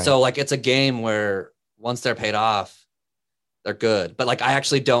 Right. So like, it's a game where once they're paid off, they're good. But like, I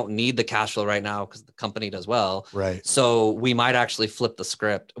actually don't need the cash flow right now because the company does well. Right. So we might actually flip the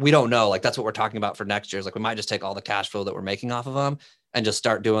script. We don't know. Like, that's what we're talking about for next year. Is like, we might just take all the cash flow that we're making off of them and just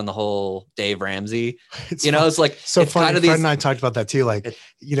start doing the whole Dave Ramsey. It's like, so funny. Kind of Fred and I talked about that too. Like,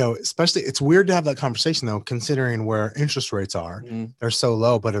 especially it's weird to have that conversation though, considering where interest rates are. Mm-hmm. They're so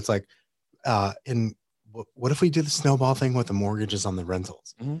low, but it's like, what if we do the snowball thing with the mortgages on the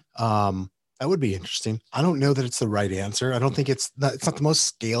rentals? Mm-hmm. That would be interesting. I don't know that it's the right answer. I don't think it's not the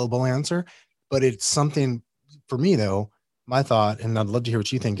most scalable answer, but it's something for me though. My thought, and I'd love to hear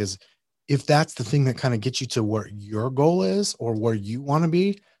what you think, is if that's the thing that kind of gets you to where your goal is or where you want to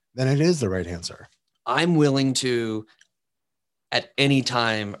be, then it is the right answer. I'm willing to, at any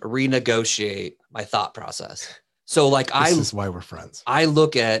time, renegotiate my thought process. So like, this is why we're friends. I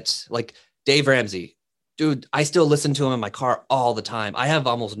look at like Dave Ramsey. Dude, I still listen to him in my car all the time. I have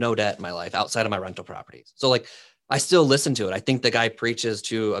almost no debt in my life outside of my rental properties. So like, I still listen to it. I think the guy preaches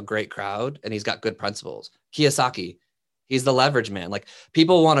to a great crowd and he's got good principles. Kiyosaki, he's the leverage man. Like,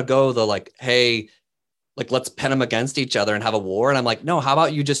 people want to go the like, hey, like, let's pin them against each other and have a war. And I'm like, no, how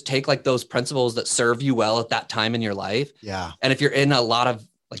about you just take like those principles that serve you well at that time in your life? Yeah. And if you're in a lot of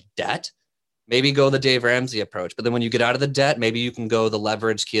like debt, maybe go the Dave Ramsey approach. But then when you get out of the debt, maybe you can go the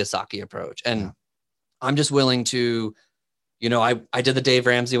leverage Kiyosaki approach. And I'm just willing to, I did the Dave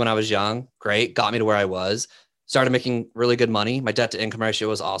Ramsey when I was young. Great. Got me to where I was. Started making really good money. My debt to income ratio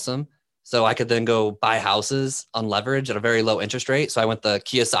was awesome. So I could then go buy houses on leverage at a very low interest rate. So I went the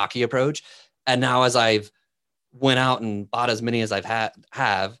Kiyosaki approach. And now as I've went out and bought as many as I've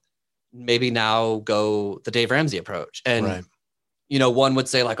have, maybe now go the Dave Ramsey approach. And, one would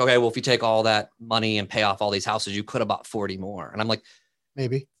say like, okay, well, if you take all that money and pay off all these houses, you could have bought 40 more. And I'm like,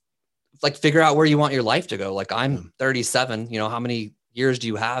 maybe. Like, figure out where you want your life to go. Like, I'm 37, how many years do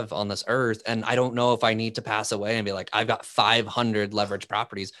you have on this earth? And I don't know if I need to pass away and be like, I've got 500 leverage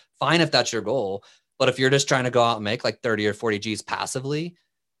properties. Fine if that's your goal. But if you're just trying to go out and make like 30 or 40 G's passively,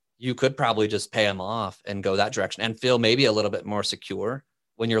 you could probably just pay them off and go that direction and feel maybe a little bit more secure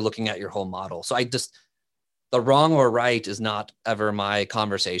when you're looking at your whole model. So the wrong or right is not ever my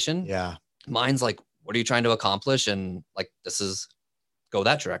conversation. Yeah. Mine's like, what are you trying to accomplish? And like, go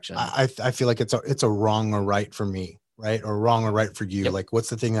that direction. I feel like it's a wrong or right for me, right? Or wrong or right for you. Yep. Like, what's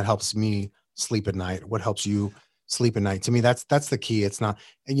the thing that helps me sleep at night? What helps you sleep at night? To me, that's the key. It's not,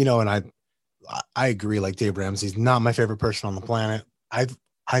 and I agree. Like, Dave Ramsey's not my favorite person on the planet.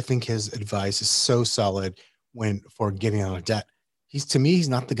 I think his advice is so solid for getting out of debt. To me, he's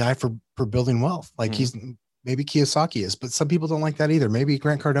not the guy for building wealth. Like, he's maybe Kiyosaki is, but some people don't like that either. Maybe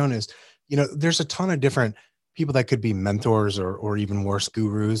Grant Cardone is. There's a ton of different people that could be mentors or even worse,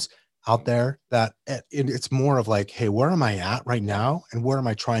 gurus out there, that it's more of like, hey, where am I at right now? And where am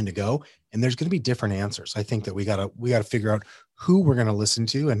I trying to go? And there's going to be different answers. I think that we gotta figure out who we're going to listen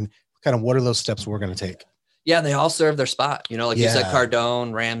to and kind of what are those steps we're going to take. Yeah. They all serve their spot, you said,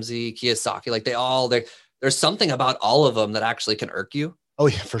 Cardone, Ramsey, Kiyosaki, like there's something about all of them that actually can irk you. Oh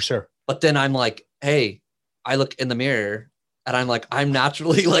yeah, for sure. But then I'm like, hey, I look in the mirror and I'm like, I'm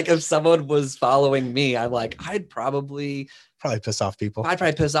naturally like, if someone was following me, I'm like, I'd probably piss off people. I'd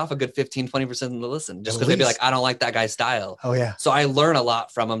probably piss off a good 15-20% of the listen, just because they'd be like, I don't like that guy's style. Oh yeah. So I learn a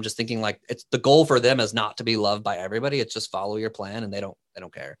lot from them, just thinking like, it's the goal for them is not to be loved by everybody. It's just follow your plan, and they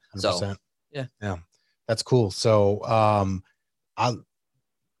don't care. 100%. So yeah, that's cool. So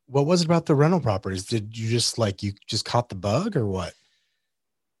what was it about the rental properties? Did you just caught the bug or what?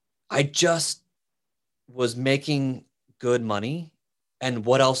 I just was making good money, and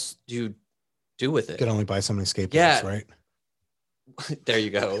what else do you do with it? You could only buy so many skateboards, right? There you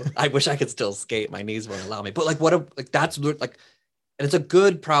go. I wish I could still skate. My knees won't allow me. But that's like, and it's a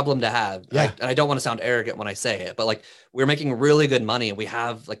good problem to have. Yeah. And I don't want to sound arrogant when I say it, but like, we're making really good money and we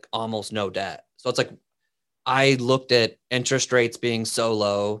have like almost no debt. So it's like, I looked at interest rates being so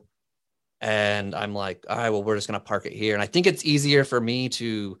low, and I'm like, all right, well, we're just going to park it here. And I think it's easier for me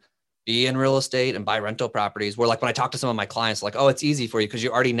to be in real estate and buy rental properties, where like when I talk to some of my clients, like, oh, it's easy for you because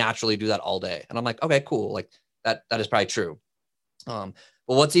you already naturally do that all day. And I'm like, okay, cool. Like that is probably true. But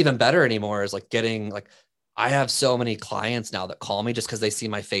what's even better anymore is like I have so many clients now that call me just because they see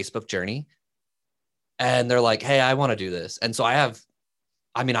my Facebook journey and they're like, hey, I want to do this. And so I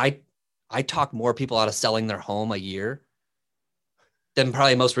talk more people out of selling their home a year than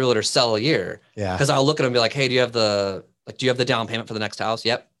probably most realtors sell a year. Yeah. Cause I'll look at them and be like, hey, do you have the down payment for the next house?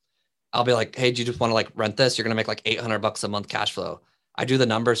 Yep. I'll be like, hey, do you just want to like rent this? You're going to make like $800 a month cash flow. I do the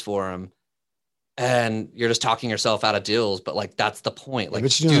numbers for them, and you're just talking yourself out of deals. But like, that's the point. Like,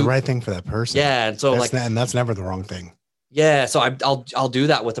 but you're doing the right thing for that person. Yeah. And so and that's never the wrong thing. Yeah. So I'll do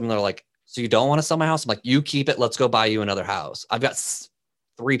that with them. And they're like, so you don't want to sell my house? I'm like, you keep it. Let's go buy you another house. I've got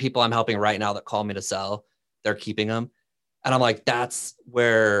 3 people I'm helping right now that call me to sell. They're keeping them. And I'm like, that's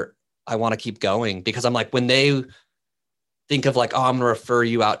where I want to keep going, because I'm like, when they think of like, oh, I'm going to refer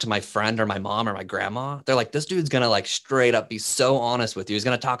you out to my friend or my mom or my grandma, they're like, this dude's going to like straight up be so honest with you. He's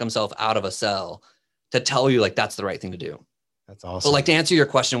going to talk himself out of a sell to tell you like, that's the right thing to do. That's awesome. But like, to answer your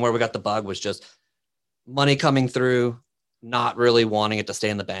question, where we got the bug was just money coming through, not really wanting it to stay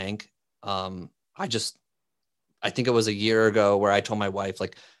in the bank. I think it was a year ago where I told my wife,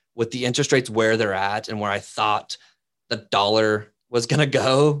 like, with the interest rates where they're at and where I thought the dollar was going to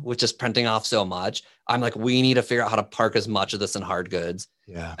go, with just printing off so much, I'm like, we need to figure out how to park as much of this in hard goods.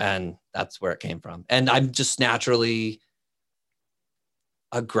 Yeah. And that's where it came from. And I'm just naturally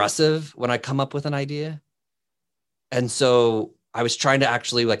aggressive when I come up with an idea. And so I was trying to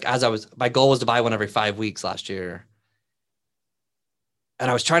actually, like, my goal was to buy one every 5 weeks last year. And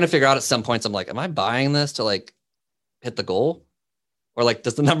I was trying to figure out at some points, I'm like, am I buying this to like hit the goal? Or like,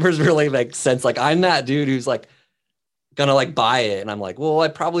 does the numbers really make sense? Like, I'm that dude who's like gonna like buy it. And I'm like, well, I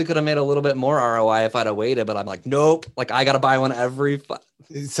probably could have made a little bit more ROI if I'd have waited, but I'm like, nope, like I got to buy one every.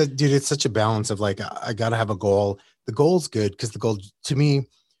 It's such a balance of like, I got to have a goal. The goal's good, because the goal, to me,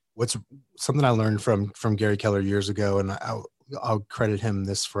 what's something I learned from Gary Keller years ago, and I'll credit him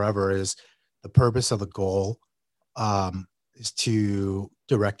this forever, is the purpose of the goal is to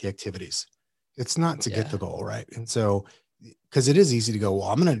direct the activities. It's not to get the goal, right? And so, because it is easy to go, well,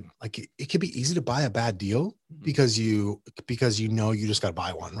 I'm gonna, like, it could be easy to buy a bad deal because you know you just got to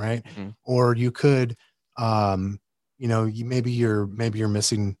buy one, right? Mm-hmm. Or you could, maybe you're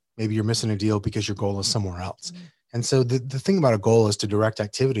missing a deal because your goal is somewhere else. Mm-hmm. And so the thing about a goal is to direct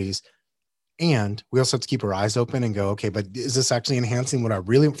activities, And we also have to keep our eyes open and go, okay, but is this actually enhancing what I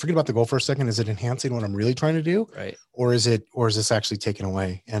really, forget about the goal for a second. Is it enhancing what I'm really trying to do? Right. Or is this actually taken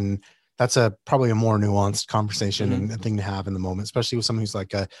away? And that's probably a more nuanced conversation and a thing to have in the moment, especially with someone who's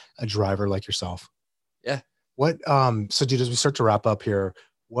like a driver like yourself. Yeah. So dude, as we start to wrap up here,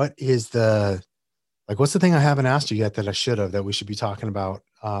 what's the thing I haven't asked you yet that I should have, that we should be talking about,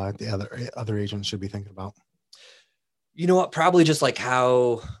 the other agents should be thinking about? You know what? Probably just like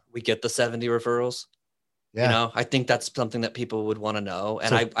how we get the 70 referrals. Yeah. You know, I think that's something that people would want to know.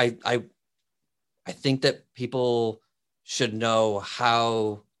 And I think that people should know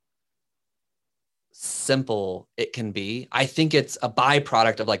how simple it can be. I think it's a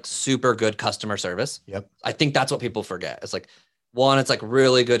byproduct of like super good customer service. Yep. I think that's what people forget. It's like, one, it's like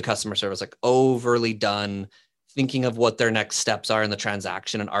really good customer service, like overly done, thinking of what their next steps are in the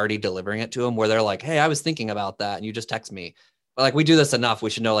transaction and already delivering it to them, where they're like, hey, I was thinking about that and you just text me. But like, we do this enough. We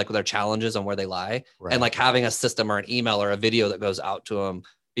should know like their challenges and where they lie. Right. And like having a system or an email or a video that goes out to them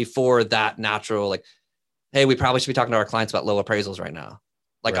before that natural, like, hey, we probably should be talking to our clients about low appraisals right now.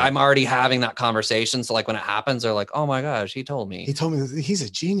 Like Right. I'm already having that conversation. So like when it happens, they're like, oh my gosh, he told me. He's a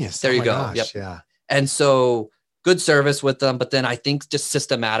genius. There you go. Gosh. Yep. Yeah. And so good service with them. But then I think just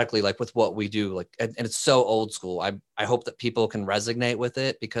systematically, like with what we do, like, and it's so old school. I hope that people can resonate with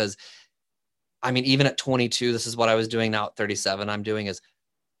it, because I mean, even at 22, this is what I was doing. Now at 37, I'm doing is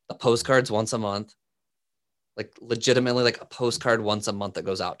the postcards once a month, like legitimately like a postcard once a month that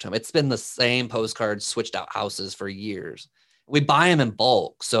goes out to them. It's been the same postcards, switched out houses for years. We buy them in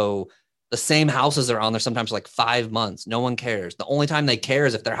bulk. So the same houses are on there sometimes for like 5 months. No one cares. The only time they care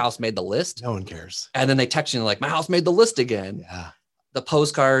is if their house made the list. No one cares. And then they text you like, my house made the list again. Yeah. The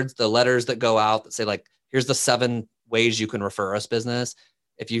postcards, the letters that go out that say like, here's the 7 ways you can refer us business.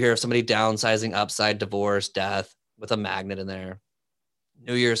 If you hear of somebody downsizing, upside, divorce, death, with a magnet in there.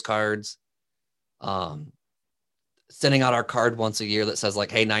 New Year's cards. Sending out our card once a year that says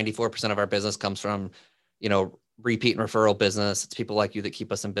like, hey, 94% of our business comes from, repeat and referral business. It's people like you that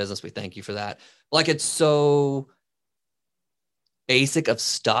keep us in business. We thank you for that. Like, it's so basic of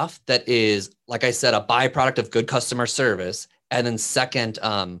stuff that is, like I said, a byproduct of good customer service. And then second,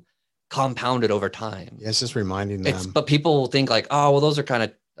 compounded over time. Yeah, it's just reminding them. But people think like, oh, well, those are kind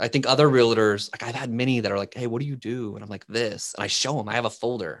of, I think other realtors, like I've had many that are like, hey, what do you do? And I'm like, this, and I show them, I have a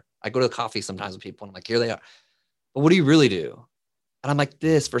folder. I go to the coffee sometimes with people and I'm like, here they are. But what do you really do? And I'm like,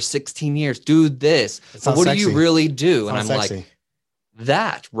 this for 16 years, do this. But what do you really do? And I'm like,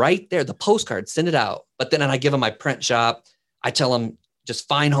 that right there, the postcard, send it out. But then I give them my print shop. I tell them, just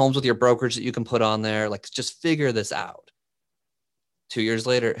find homes with your brokerage that you can put on there. Like, just figure this out. 2 years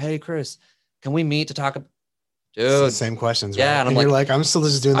later, hey, Chris, can we meet to talk about, dude, the same questions. Yeah. Right? And I'm you're like, I'm still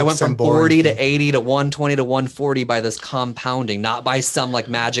just doing I went from 40 to 80 to 120 to 140 by this compounding, not by some like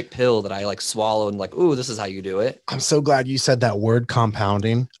magic pill that I like swallowed and like, ooh, this is how you do it. I'm so glad you said that word,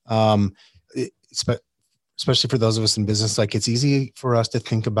 compounding. Especially for those of us in business, like it's easy for us to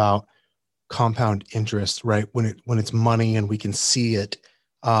think about compound interest, right? When it's money and we can see it.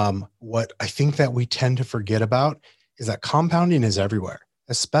 What I think that we tend to forget about is that compounding is everywhere,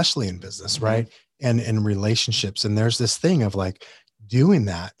 especially in business, right? And in relationships. And there's this thing of like doing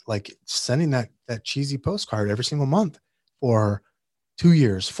that, like sending that cheesy postcard every single month for 2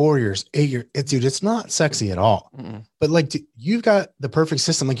 years, 4 years, 8 years. It's not sexy at all. But like, you've got the perfect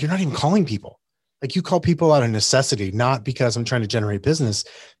system. Like, you're not even calling people. Like, you call people out of necessity, not because I'm trying to generate business.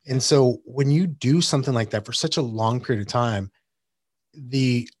 And so when you do something like that for such a long period of time,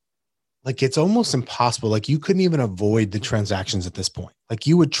 it's almost impossible. Like, you couldn't even avoid the transactions at this point. Like,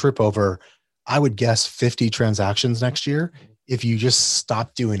 you would trip over, I would guess, 50 transactions next year. If you just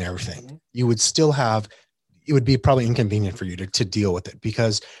stopped doing everything, you would still have, it would be probably inconvenient for you to deal with it,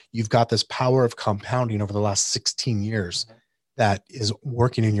 because you've got this power of compounding over the last 16 years that is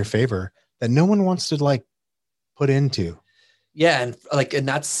working in your favor that no one wants to like put into. Yeah. And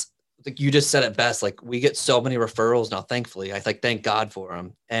that's like, you just said it best. Like, we get so many referrals now, thankfully. I thank God for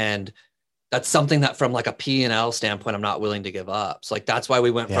them. And that's something that from like a P&L standpoint, I'm not willing to give up. So like, that's why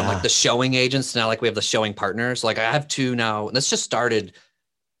we went from like the showing agents to now, like we have the showing partners. Like, I have 2 now, and this just started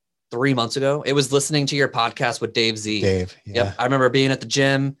 3 months ago. It was listening to your podcast with Dave Z. Dave. Yeah. Yep. I remember being at the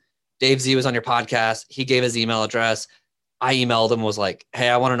gym. Dave Z was on your podcast. He gave his email address. I emailed him and was like, hey,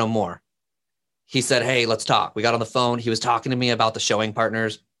 I want to know more. He said, hey, let's talk. We got on the phone. He was talking to me about the showing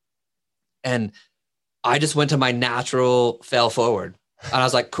partners. And I just went to my natural fail forward. And I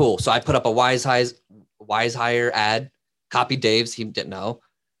was like, cool. So I put up a Wise Hire ad, copied Dave's. He didn't know.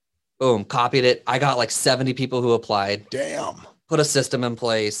 Boom, copied it. I got like 70 people who applied. Damn. Put a system in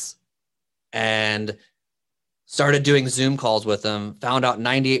place and started doing Zoom calls with them, found out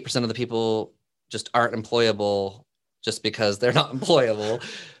 98% of the people just aren't employable just because they're not employable,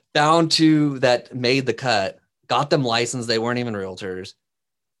 found two that made the cut, got them licensed. They weren't even realtors.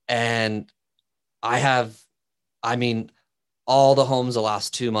 And I mean, all the homes the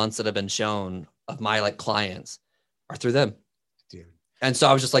last 2 months that have been shown of my like clients are through them. Dude. And so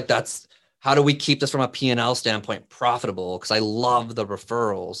I was just like, how do we keep this from a P&L standpoint profitable? Because I love the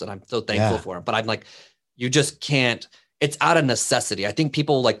referrals and I'm so thankful for it. But I'm like, you just can't, it's out of necessity. I think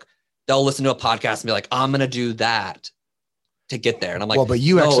people like, they'll listen to a podcast and be like, I'm going to do that to get there. And I'm like, well, but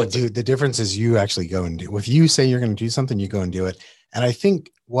you actually do. The difference is you actually go and do. If you say you're going to do something, you go and do it. And I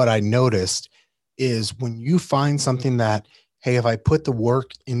think what I noticed is when you find something that, hey, if I put the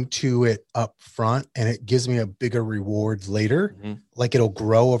work into it up front and it gives me a bigger reward later, like it'll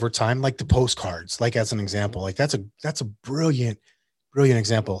grow over time, like the postcards, like as an example, like that's a brilliant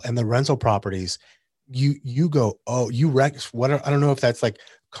example. And the rental properties, you go, oh, I don't know if that's like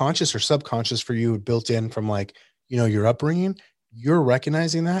conscious or subconscious for you, built in from like, your upbringing, you're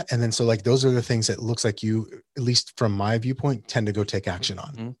recognizing that. And then, so like, those are the things that looks like you, at least from my viewpoint, tend to go take action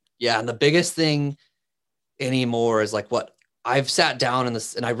on. Yeah. And the biggest thing anymore is like what I've sat down in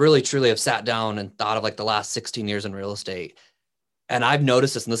this, and I really truly have sat down and thought of like the last 16 years in real estate. And I've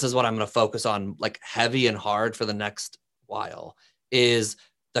noticed this, and this is what I'm going to focus on like heavy and hard for the next while, is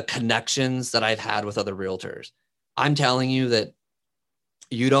the connections that I've had with other realtors. I'm telling you that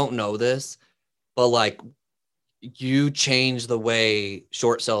you don't know this, but like you changed the way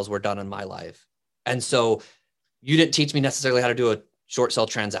short sales were done in my life. And so you didn't teach me necessarily how to do a short sale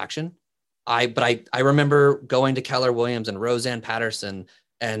transaction. But I remember going to Keller Williams and Roseanne Patterson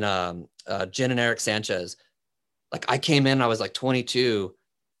and Jen and Eric Sanchez. Like I came in, I was like 22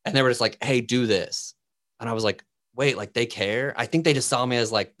 and they were just like, hey, do this. And I was like, wait, like they care? I think they just saw me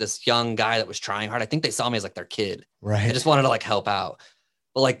as like this young guy that was trying hard. I think they saw me as like their kid. Right. They just wanted to like help out.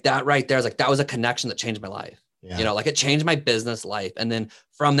 But like that right there is like, that was a connection that changed my life. Yeah. Like it changed my business life. And then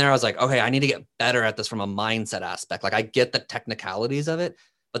from there, I was like, okay, I need to get better at this from a mindset aspect. Like I get the technicalities of it,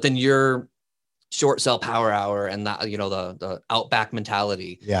 but then your short sell power hour and that, the outback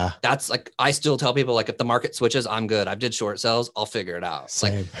mentality. Yeah. That's like, I still tell people like, if the market switches, I'm good. I did short sales. I'll figure it out.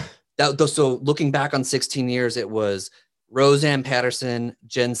 Same. Like that. So looking back on 16 years, it was Roseanne Patterson,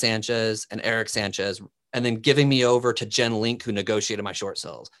 Jen Sanchez, and Eric Sanchez, and then giving me over to Jen Link, who negotiated my short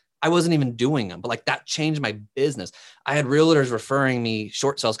sales. I wasn't even doing them, but like that changed my business. I had realtors referring me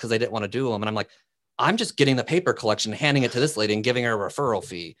short sales because they didn't want to do them. And I'm like, I'm just getting the paper collection, handing it to this lady and giving her a referral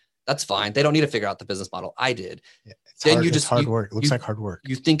fee. That's fine. They don't need to figure out the business model. I did. Yeah, then hard, hard work. It looks like hard work.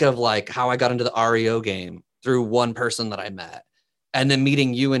 You think of like how I got into the REO game through one person that I met, and then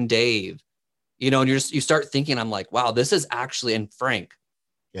meeting you and Dave, and you start thinking, I'm like, wow, this is actually, and Frank.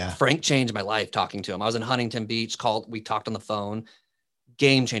 Yeah. Frank changed my life talking to him. I was in Huntington Beach, we talked on the phone.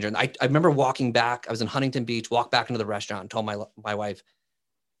 Game changer. And I remember walking back, I was in Huntington Beach, walked back into the restaurant and told my wife,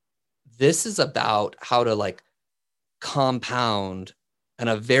 this is about how to like compound in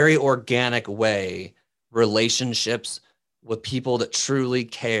a very organic way relationships with people that truly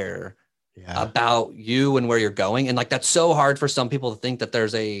care about you and where you're going. And like, that's so hard for some people to think that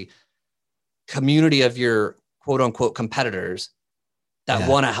there's a community of your quote unquote competitors that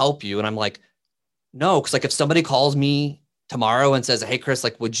want to help you. And I'm like, no, because like if somebody calls me tomorrow and says, hey, Chris,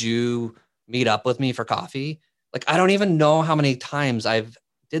 like, would you meet up with me for coffee? Like, I don't even know how many times I've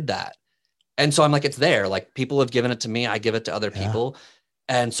did that. And so I'm like, it's there. Like people have given it to me. I give it to other people.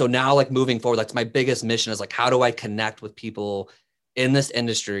 And so now like moving forward, that's my biggest mission is like, how do I connect with people in this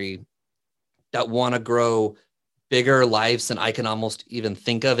industry that want to grow bigger lives than I can almost even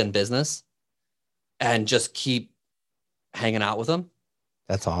think of in business and just keep hanging out with them.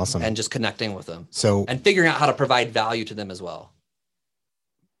 That's awesome. And just connecting with them. So, and figuring out how to provide value to them as well.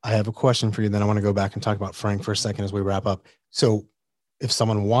 I have a question for you. Then I want to go back and talk about Frank for a second as we wrap up. So if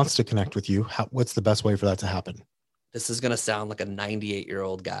someone wants to connect with you, what's the best way for that to happen? This is going to sound like a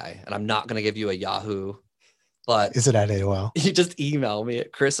 98-year-old guy, and I'm not going to give you a Yahoo, but is it at AOL? You just email me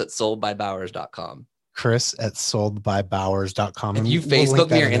at chris@soldbybowers.com. chris@soldbybowers.com. If you Facebook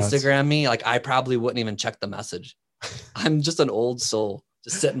me or Instagram me, like I probably wouldn't even check the message. I'm just an old soul.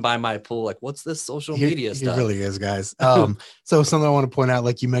 Just sitting by my pool, like, what's this social media stuff? He really is, guys. So something I want to point out,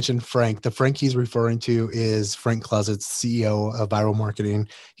 like you mentioned, Frank. The Frank he's referring to is Frank Klesitz, CEO of Viral Marketing.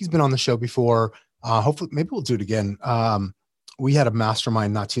 He's been on the show before. Hopefully, maybe we'll do it again. We had a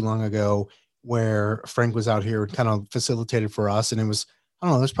mastermind not too long ago where Frank was out here and kind of facilitated for us, and it was, I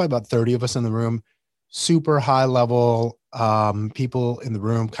don't know, there's probably about 30 of us in the room, super high level people in the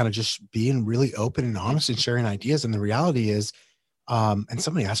room, kind of just being really open and honest and sharing ideas. And the reality is, And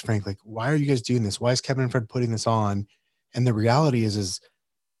somebody asked Frank, like, why are you guys doing this? Why is Kevin and Fred putting this on? And the reality is,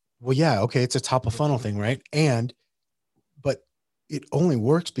 well, yeah, okay, it's a top of funnel thing, right? But it only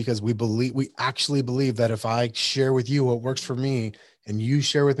works because we actually believe that if I share with you what works for me and you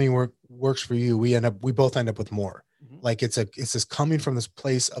share with me what works for you, we both end up with more. Like it's this coming from this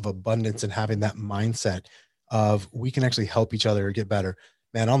place of abundance and having that mindset of we can actually help each other get better.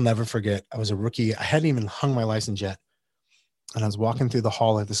 Man, I'll never forget. I was a rookie. I hadn't even hung my license yet. And I was walking through the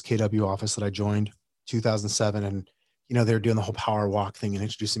hall at this KW office that I joined 2007. And, they were doing the whole power walk thing and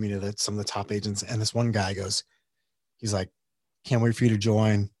introducing me to some of the top agents. And this one guy he's like, can't wait for you to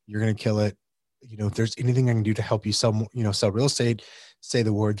join. You're going to kill it. If there's anything I can do to help you sell real estate, say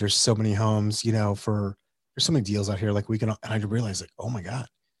the word. There's so many homes, there's so many deals out here. Like and I realized like, oh my God,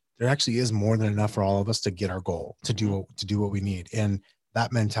 there actually is more than enough for all of us to get our goal, to do what we need. And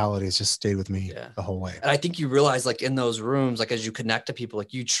that mentality has just stayed with me the whole way. And I think you realize like in those rooms, like as you connect to people,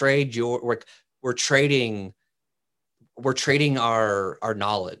 like you trade we're trading our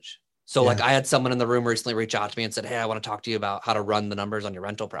knowledge. So like I had someone in the room recently reach out to me and said, hey, I want to talk to you about how to run the numbers on your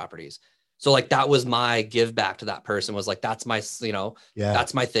rental properties. So like, that was my give back to that person, was like, that's my,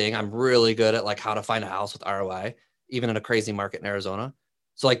 that's my thing. I'm really good at like how to find a house with ROI, even in a crazy market in Arizona.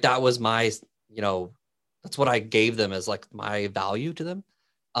 So like, that was my, that's what I gave them as like my value to them.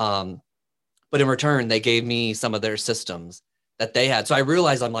 But in return, they gave me some of their systems that they had. So I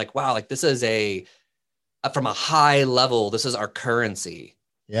realized I'm like, wow, like this is from a high level, this is our currency.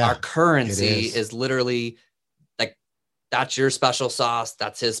 Yeah, our currency is literally like, that's your special sauce.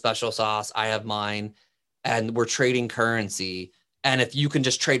 That's his special sauce. I have mine, and we're trading currency. And if you can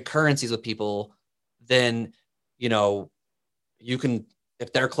just trade currencies with people, then, you can,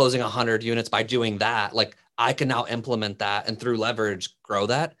 if they're closing 100 units by doing that, like I can now implement that and through leverage grow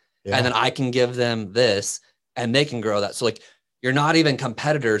that. Yeah. And then I can give them this and they can grow that. So like, you're not even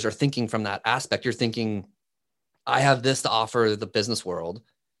competitors or thinking from that aspect. You're thinking, I have this to offer the business world.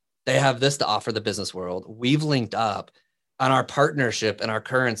 They have this to offer the business world. We've linked up, and our partnership and our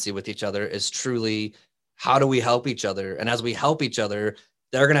currency with each other is truly, how do we help each other? And as we help each other,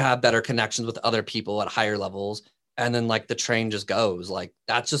 they're going to have better connections with other people at higher levels. And then like the train just goes. Like,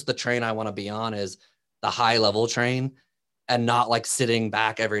 that's just the train I want to be on, is the high level train, and not like sitting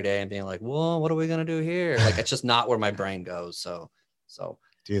back every day and being like, well, what are we going to do here? Like, it's just not where my brain goes. So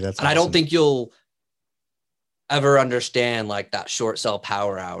dude, that's and awesome. I don't think you'll ever understand like that short sell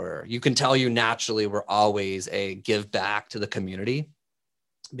power hour. You can tell you naturally we're always a give back to the community,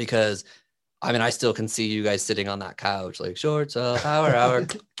 because I mean, I still can see you guys sitting on that couch, like short sell power hour,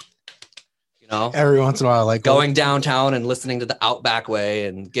 every once in a while, like going downtown and listening to the Outback Way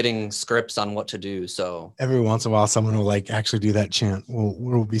and getting scripts on what to do. So every once in a while, someone will like actually do that chant.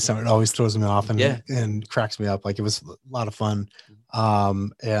 Will be something. It always throws me off and cracks me up. Like, it was a lot of fun.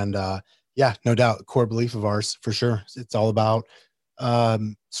 Yeah, no doubt. Core belief of ours for sure. It's all about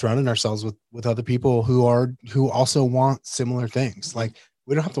surrounding ourselves with other people who also want similar things. Like,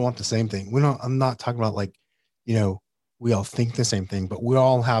 we don't have to want the same thing. I'm not talking about like, we all think the same thing, but we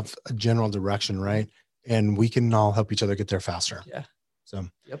all have a general direction, right? And we can all help each other get there faster. Yeah. So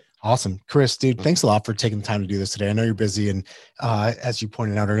awesome. Chris, dude, thanks a lot for taking the time to do this today. I know you're busy, and as you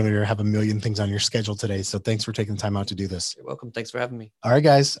pointed out earlier, have a million things on your schedule today. So thanks for taking the time out to do this. You're welcome. Thanks for having me. All right,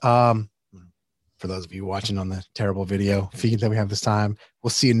 guys. For those of you watching on the terrible video feed that we have this time, we'll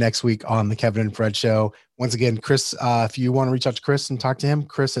see you next week on the Kevin and Fred Show. Once again, Chris, if you want to reach out to Chris and talk to him,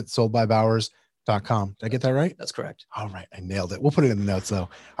 Chris at soldbybowers.com. Did I get that right? That's correct. All right. I nailed it. We'll put it in the notes though.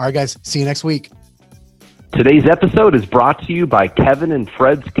 All right, guys. See you next week. Today's episode is brought to you by Kevin and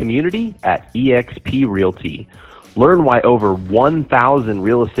Fred's community at eXp Realty. Learn why over 1,000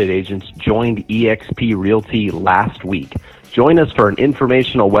 real estate agents joined eXp Realty last week. Join us for an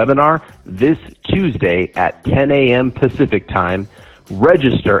informational webinar this Tuesday at 10 a.m. Pacific Time.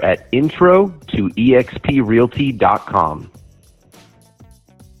 Register at intro to exprealty.com.